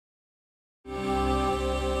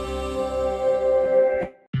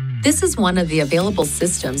This is one of the available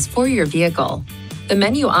systems for your vehicle. The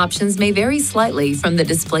menu options may vary slightly from the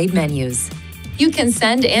displayed menus. You can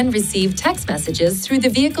send and receive text messages through the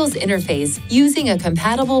vehicle's interface using a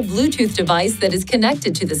compatible Bluetooth device that is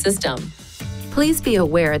connected to the system. Please be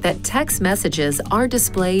aware that text messages are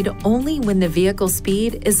displayed only when the vehicle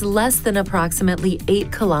speed is less than approximately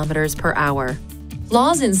 8 kilometers per hour.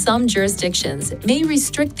 Laws in some jurisdictions may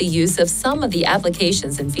restrict the use of some of the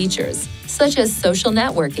applications and features, such as social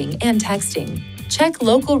networking and texting. Check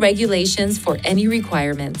local regulations for any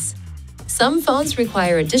requirements. Some phones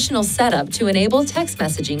require additional setup to enable text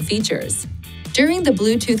messaging features. During the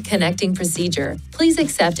Bluetooth connecting procedure, please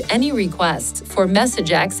accept any requests for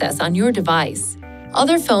message access on your device.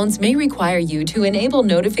 Other phones may require you to enable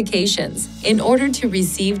notifications in order to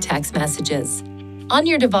receive text messages. On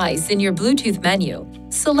your device in your Bluetooth menu,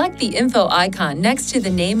 select the info icon next to the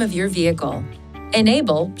name of your vehicle.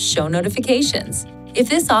 Enable Show Notifications if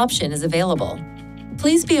this option is available.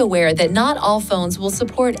 Please be aware that not all phones will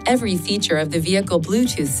support every feature of the vehicle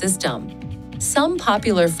Bluetooth system. Some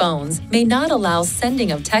popular phones may not allow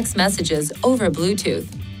sending of text messages over Bluetooth.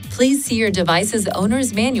 Please see your device's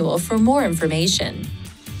owner's manual for more information.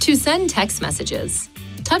 To send text messages,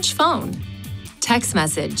 touch Phone, Text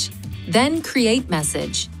Message, then Create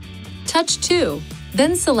Message. Touch 2,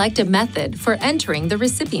 then select a method for entering the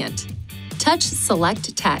recipient. Touch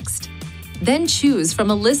Select Text. Then choose from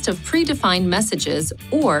a list of predefined messages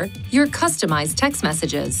or your customized text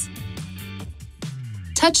messages.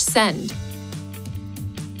 Touch Send.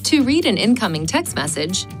 To read an incoming text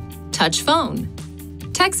message, touch Phone,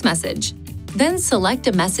 Text Message, then select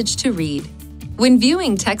a message to read. When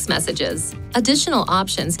viewing text messages, additional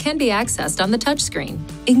options can be accessed on the touchscreen,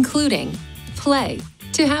 including Play,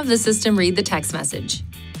 to have the system read the text message,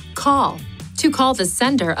 Call, to call the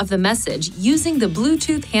sender of the message using the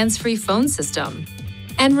Bluetooth hands-free phone system,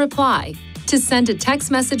 and Reply, to send a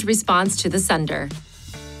text message response to the sender.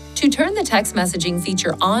 To turn the text messaging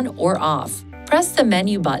feature on or off, press the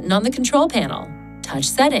menu button on the control panel, touch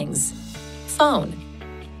Settings, Phone,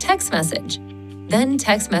 Text Message, then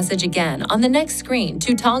Text Message again on the next screen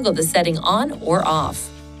to toggle the setting on or off.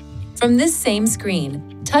 From this same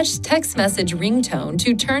screen, touch Text Message Ringtone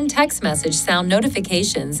to turn text message sound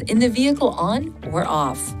notifications in the vehicle on or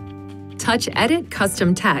off. Touch Edit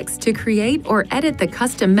Custom Text to create or edit the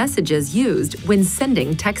custom messages used when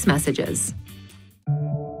sending text messages.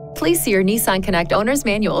 Please see your Nissan Connect Owner's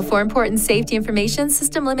Manual for important safety information,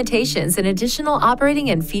 system limitations, and additional operating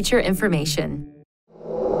and feature information.